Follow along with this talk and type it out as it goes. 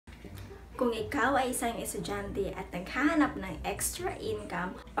Kung ikaw ay isang estudyante at naghahanap ng extra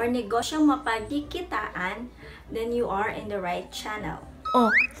income or negosyong mapagkikitaan, then you are in the right channel. Oh,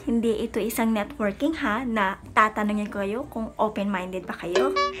 hindi ito isang networking ha, na tatanungin ko kayo kung open-minded ba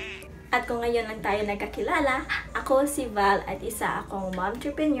kayo. At kung ngayon lang tayo nagkakilala, ako si Val at isa akong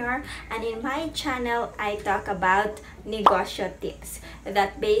momtrepreneur, and in my channel, I talk about negosyo tips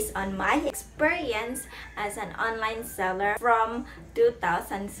that based on my experience as an online seller from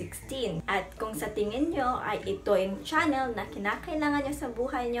 2016. At kung sa tingin nyo ay ito yung channel na kinakailangan nyo sa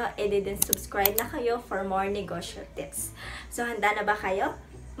buhay nyo, then subscribe na kayo for more negosyo tips. So handa na ba kayo,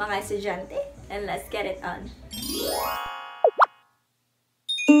 mga estudyante? And let's get it on!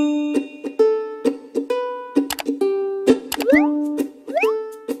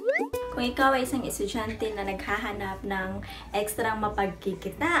 Kung ikaw ay isang estudyante na naghahanap ng ekstrang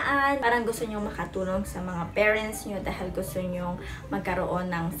mapagkikitaan, parang gusto nyo makatulong sa mga parents nyo dahil gusto nyo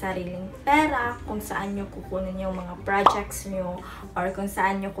magkaroon ng sariling pera, kung saan nyo kukunin yung mga projects nyo or kung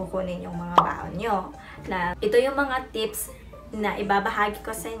saan nyo kukunin yung mga baon nyo. Na ito yung mga tips na ibabahagi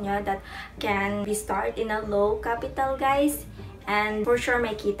ko sa inyo that can be start in a low capital, guys. And for sure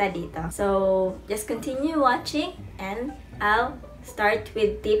may kita dito. So just continue watching and I'll start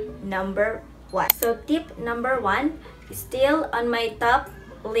with tip number 1. So tip number 1, still on my top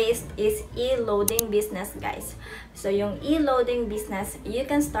list, is e-loading business, guys. So yung e-loading business, you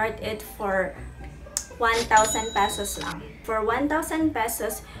can start it for 1,000 pesos lang. For 1,000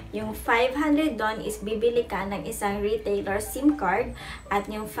 pesos, yung 500 doon is bibili ka ng isang retailer SIM card at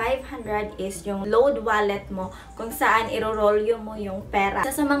yung 500 is yung load wallet mo kung saan iro-roll mo yung pera.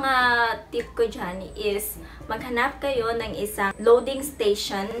 Sa mga tip ko dyan is maghanap kayo ng isang loading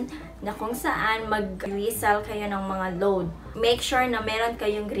station na kung saan mag-resell kayo ng mga load. Make sure na meron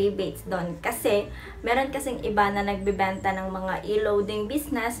kayong rebates doon. Kasi meron kasing iba na nagbebenta ng mga e-loading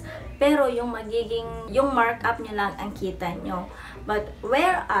business pero yung markup nyo lang ang kita nyo. But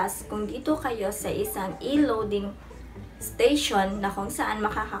whereas kung dito kayo sa isang e-loading station na kung saan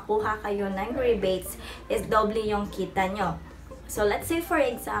makakakuha kayo ng rebates is doble yung kita nyo. So let's say for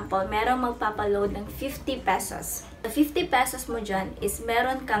example, merong magpapaload ng 50 pesos. The 50 pesos mo dyan is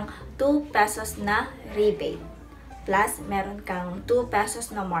meron kang 2 pesos na rebate. Plus, meron kang 2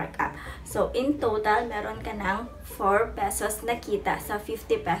 pesos na markup. So, in total, meron ka ng 4 pesos na kita sa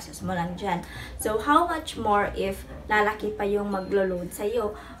 50 pesos mo lang dyan. So, how much more if lalaki pa yung maglo-load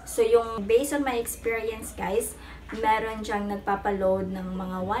sa'yo? So, yung based on my experience, guys, meron dyang nagpapaload ng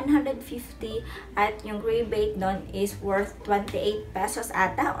mga 150 at yung rebate doon is worth 28 pesos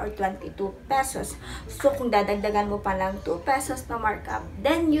ata or 22 pesos. So, kung dadagdagan mo pa lang 2 pesos na markup,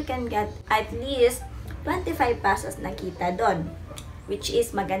 then you can get at least 25 pesos na kita doon, which is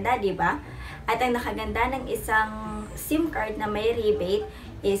maganda, di ba? At ang nakaganda ng isang SIM card na may rebate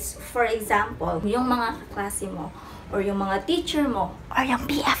is, for example, yung mga kaklase mo or yung mga teacher mo or yung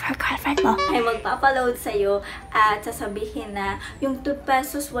BF or girlfriend mo ay magpapaload sa'yo at sasabihin na yung 2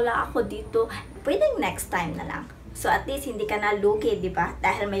 pesos wala ako dito, pwedeng next time na lang. So at least hindi ka na lugi, di ba?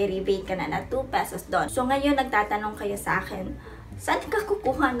 Dahil may rebate ka na 2 pesos doon. So ngayon nagtatanong kayo sa akin, saan ka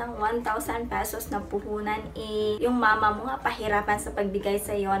kukuha ng 1,000 pesos na puhunan? Yung mama mo nga pahirapan sa pagbigay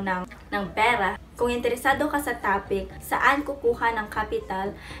sa iyo ng pera. Kung interesado ka sa topic, saan kukuha ng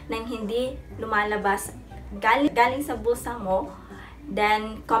capital nang hindi lumalabas galing sa bulsa mo,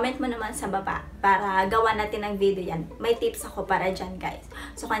 then comment mo naman sa baba para gawa natin ang video yan. May tips ako para dyan, guys.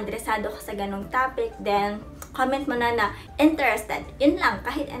 So kung interesado ka sa ganong topic, then comment mo na interested. Yun lang,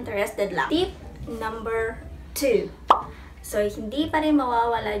 kahit interested lang. Tip number 2. So, hindi pa rin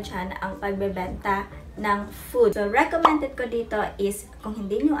mawawala dyan ang pagbebenta ng food. So, recommended ko dito is, kung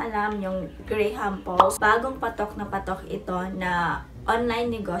hindi nyo alam yung Graham Pulse, bagong patok na patok ito na online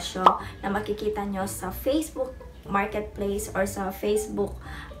negosyo na makikita nyo sa Facebook Marketplace or sa Facebook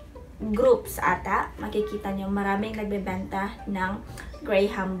groups ata. Makikita nyo maraming nagbebenta ng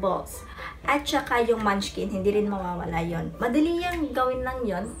Graham Balls. At saka yung munchkin, hindi rin mawawala yon. Madali yung gawin lang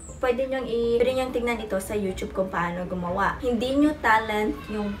yon. Pwede nyo tingnan ito sa YouTube kung paano gumawa. Hindi nyo talent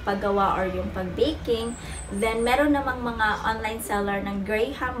yung paggawa or yung pag-baking, then meron namang mga online seller ng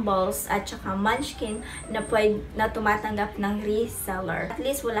Graham Balls at saka munchkin na tumatanggap ng reseller. At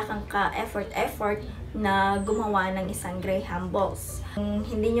least wala kang ka-effort na gumawa ng isang Graham Balls. Kung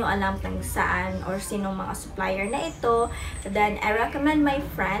hindi nyo alam kung saan or sinong mga supplier na ito, then I recommend my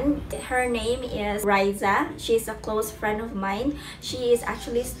friend. Her name is Rizza. She's a close friend of mine. She is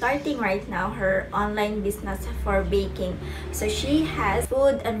actually starting right now her online business for baking. So she has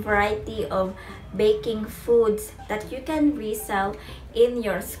food and variety of baking foods that you can resell in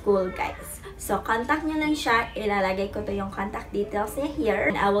your school, guys. So, contact nyo lang siya. Ilalagay ko to yung contact details niya here.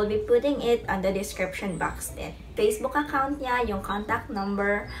 And I will be putting it on the description box din. Facebook account niya, yung contact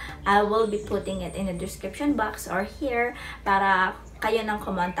number, I will be putting it in the description box or here para kayo nang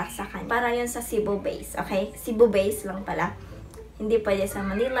kumontak sa kanya. Para yun sa Cebu base, okay? Cebu base lang pala. Hindi pwede sa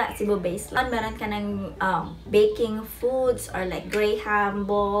Manila, Cebu base lang. Meron ka ng baking foods or like graham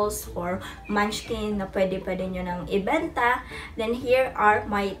balls or munchkin na pwede nyo nang ibenta. Then here are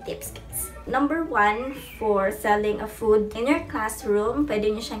my tips, guys. Number 1, for selling a food in your classroom, pwede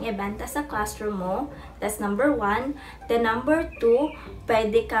nyo siyang ibenta sa classroom mo. That's number 1. Then number 2,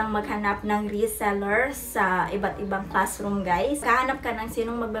 pwede kang maghanap ng reseller sa iba't ibang classroom, guys. Kahanap ka ng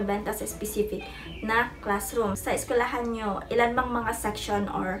sinong magbebenta sa specific na classroom. Sa eskwelahan nyo, ilan bang mga section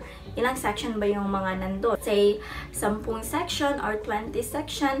or ilang section ba yung mga nandun? Say, 10 section or 20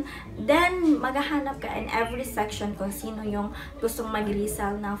 section. Then, maghahanap ka in every section kung sino yung gustong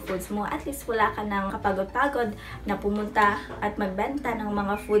mag-resell ng foods mo. At least wala ka nang kapagod-pagod na pumunta at magbenta ng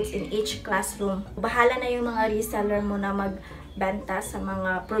mga foods in each classroom. Bahala na yung mga reseller mo na magbenta sa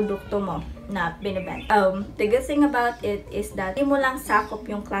mga produkto mo na binibenta. The good thing about it is that hindi mo lang sakop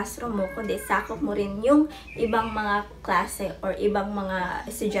yung classroom mo, kundi sakop mo rin yung ibang mga klase or ibang mga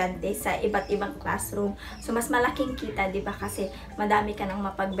estudyante sa iba't ibang classroom. So, mas malaking kita, di ba? Kasi madami ka nang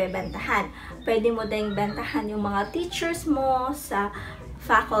mapagbebentahan. Pwede mo ding bentahan yung mga teachers mo sa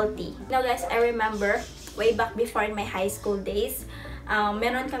faculty. Now guys, I remember way back before in my high school days,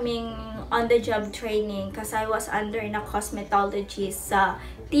 meron kaming on-the-job training kasi I was under na cosmetology sa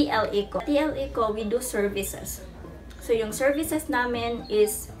TLE ko. TLE ko, we do services. So, yung services namin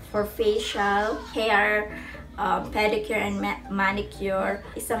is for facial, hair, pedicure and manicure.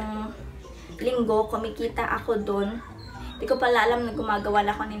 Isang linggo, kumikita ako dun. Di ko pala alam na gumagawa na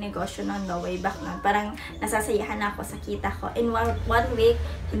ako ng negosyo noon, no, way back noon. Parang nasasayahan na ako sa kita ko. In one week,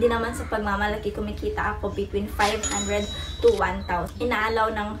 hindi naman sa pagmamalaki, kumikita ako between 500 to 1,000. Inaalaw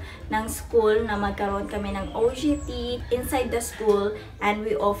ng school na magkaroon kami ng OJT inside the school and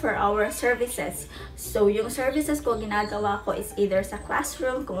we offer our services. So, yung services ko, ginagawa ko is either sa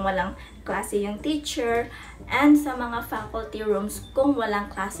classroom, kung walang klase yung teacher, and sa mga faculty rooms, kung walang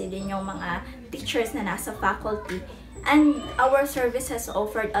klase din yung mga teachers na nasa faculty. And our services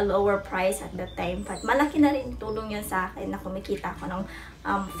offered a lower price at that time. But malaki na rin tulong yun sa akin na kumikita ko ng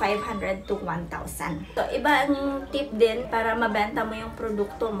 500 to 1,000. So, iba ang tip din para mabenta mo yung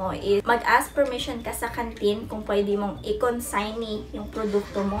produkto mo is mag-ask permission ka sa canteen kung pwede mong i-consignee yung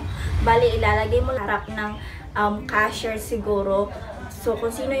produkto mo. Bali, ilalagay mo harap ng cashier siguro. So, kung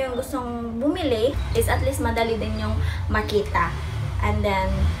sino yung gustong bumili is at least madali din yung makita. And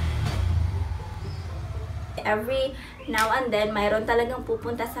then, every now and then, mayroon talagang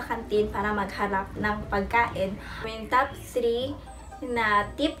pupunta sa kantin para maghanap ng pagkain. Yung top 3 na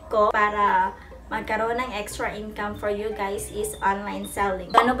tip ko para magkaroon ng extra income for you guys is online selling.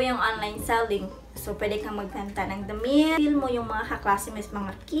 Ano ba yung online selling? So, pwede kang magbenta ng damit. Feel mo yung mga kaklase mo,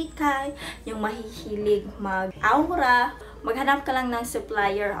 mga kikay, yung mahihilig mag-aura. Maghanap ka lang ng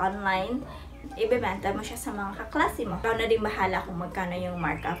supplier online. Ibebenta mo siya sa mga kaklase mo. Ikaw na din bahala kung magkano yung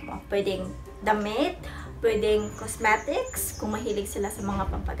markup mo. Pwedeng damit, pwedeng cosmetics, kung mahilig sila sa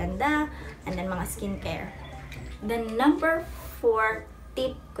mga pampaganda, and then mga skincare. Then, number 4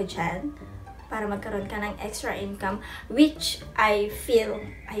 tip ko dyan, para magkaroon ka ng extra income, which I feel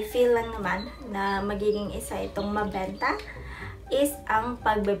lang naman na magiging isa itong mabenta, is ang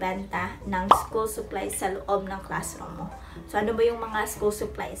pagbebenta ng school supplies sa loob ng classroom mo. So, ano ba yung mga school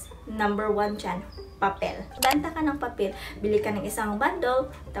supplies? Number 1 dyan, papel. Benta ka ng papel, bili ka ng isang bundle,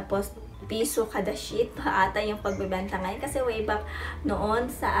 tapos piso kada sheet pa ata yung pagbebenta ngayon. Kasi way back noon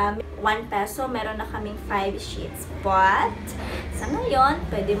sa 1 peso, meron na kaming 5 sheets. But, sa ngayon,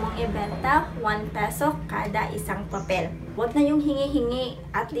 pwede mong ibenta 1 peso kada isang papel. Huwag na yung hingi-hingi.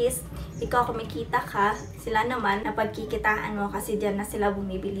 At least, ikaw kumikita ka, sila naman napagkikitaan mo kasi diyan na sila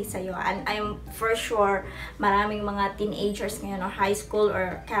bumibili sa'yo. And I'm for sure, maraming mga teenagers ngayon or high school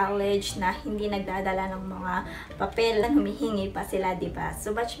or college na hindi nagdadala ng mga papel, humihingi pa sila, diba?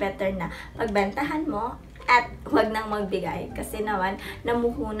 So much better na pagbentahan mo at huwag nang magbigay kasi naman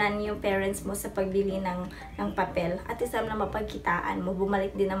namuhunan yung parents mo sa pagbili ng papel at isang na mapagkitaan mo,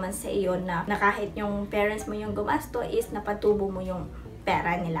 bumalik din naman sa iyo na kahit yung parents mo yung gumasto is napatubo mo yung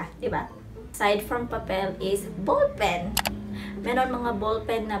pera nila, diba? Aside from papel is ballpen. Meron mga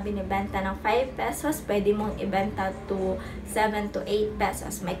ballpen na binibenta ng 5 pesos, pwede mong ibenta to 7 to 8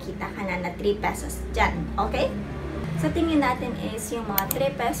 pesos. May kita ka na 3 pesos dyan, okay? Sa tingin natin is yung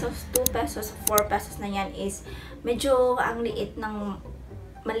mga 3 pesos, 2 pesos, 4 pesos na yan is medyo ang liit ng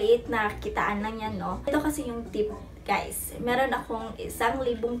maliit na kitaan lang yan, no? Ito kasi yung tip guys, meron akong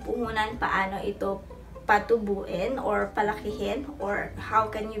 1,000 puhunan paano ito patubuin or palakihin, or how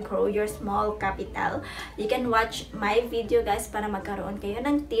can you grow your small capital. You can watch my video guys para magkaroon kayo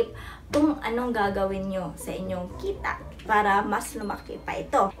ng tip kung anong gagawin nyo sa inyong kita para mas lumaki pa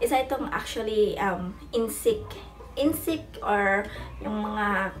ito. Isa itong actually insect or yung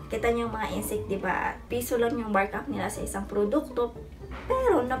mga, kita nyo yung mga insect, diba? Piso lang yung markup nila sa isang produkto,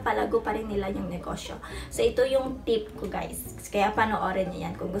 pero napalago pa rin nila yung negosyo. So, ito yung tip ko guys. Kaya panoorin nyo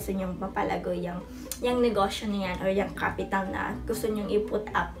yan kung gusto nyo mapalago yung negosyo niyan or yung capital na gusto nyo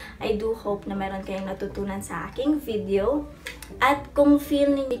i-put up. I do hope na meron kayong natutunan sa aking video. At kung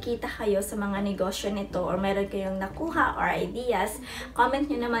feel nakikita kayo sa mga negosyo nito or meron kayong nakuha or ideas, comment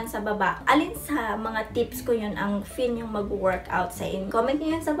nyo naman sa baba. Alin sa mga tips ko yun ang feel nyo mag-workout sa inyo. Comment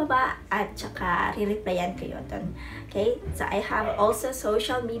nyo yun sa baba at saka re-replyan kayo dun. Okay? So I have also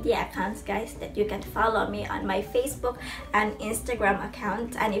social media accounts guys that you can follow me on my Facebook and Instagram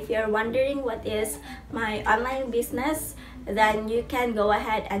account. And if you're wondering what is my online business, then you can go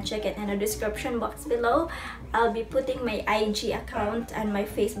ahead and check it in the description box below. I'll be putting my IG account and my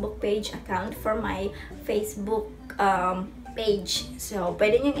Facebook page account for my Facebook page. So,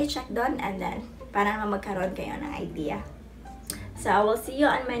 pwede nyo i-check doon and then para naman magkaroon kayo ng idea. So, I will see you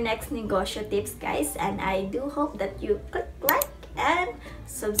on my next negosyo tips guys, and I do hope that you click like and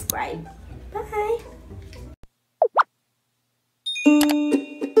subscribe. Bye!